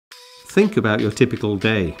Think about your typical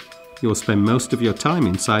day. You'll spend most of your time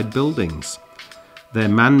inside buildings. They're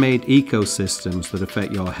man-made ecosystems that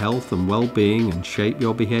affect your health and well-being and shape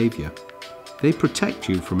your behavior. They protect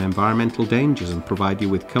you from environmental dangers and provide you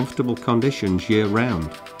with comfortable conditions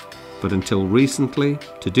year-round. But until recently,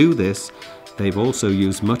 to do this, they've also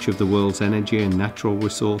used much of the world's energy and natural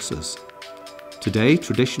resources. Today,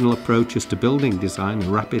 traditional approaches to building design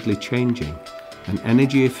are rapidly changing, and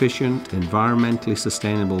energy-efficient, environmentally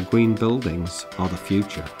sustainable green buildings are the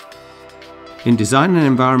future. In design and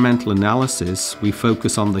environmental analysis, we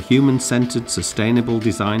focus on the human-centered, sustainable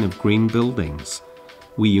design of green buildings.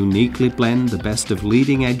 We uniquely blend the best of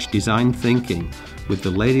leading-edge design thinking with the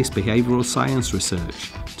latest behavioral science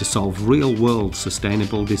research to solve real-world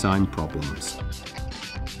sustainable design problems.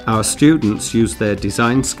 Our students use their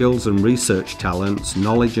design skills and research talents,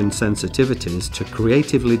 knowledge and sensitivities to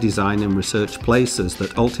creatively design and research places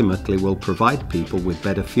that ultimately will provide people with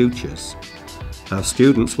better futures. Our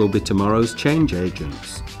students will be tomorrow's change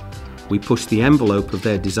agents. We push the envelope of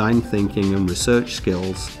their design thinking and research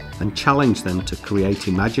skills and challenge them to create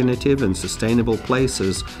imaginative and sustainable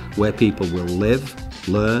places where people will live,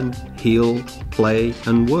 learn, heal, play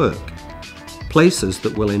and work. Places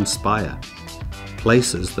that will inspire.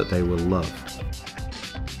 Places that they will love.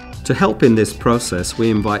 To help in this process,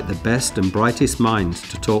 we invite the best and brightest minds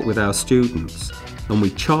to talk with our students, and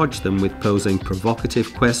we charge them with posing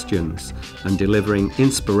provocative questions and delivering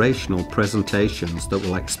inspirational presentations that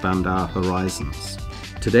will expand our horizons.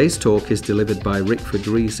 Today's talk is delivered by Rick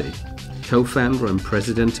Fedrizzi, co-founder and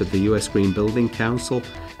president of the US Green Building Council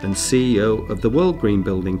and CEO of the World Green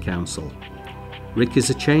Building Council. Rick is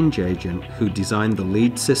a change agent who designed the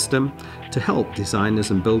LEED system to help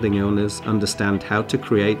designers and building owners understand how to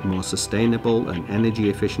create more sustainable and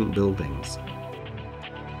energy-efficient buildings.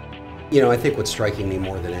 I think what's striking me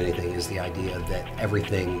more than anything is the idea that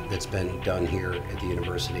everything that's been done here at the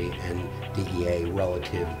university and DEA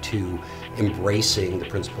relative to embracing the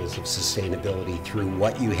principles of sustainability through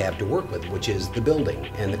what you have to work with, which is the building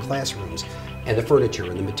and the classrooms and the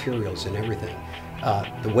furniture and the materials and everything.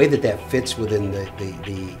 The way that fits within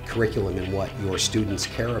the curriculum and what your students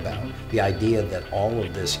care about, the idea that all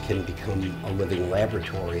of this can become a living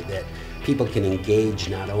laboratory, that people can engage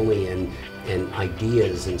not only in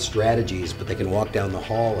ideas and strategies, but they can walk down the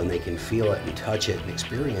hall and they can feel it and touch it and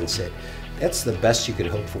experience it. That's the best you could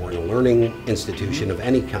hope for in a learning institution of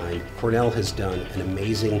any kind. Cornell has done an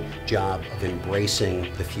amazing job of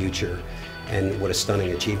embracing the future, and what a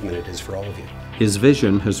stunning achievement it is for all of you. His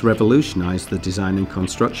vision has revolutionized the design and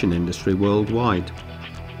construction industry worldwide.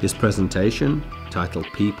 His presentation, titled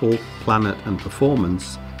People, Planet and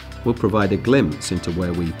Performance, will provide a glimpse into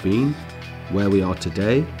where we've been, where we are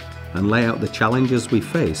today, and lay out the challenges we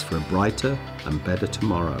face for a brighter and better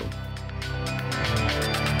tomorrow.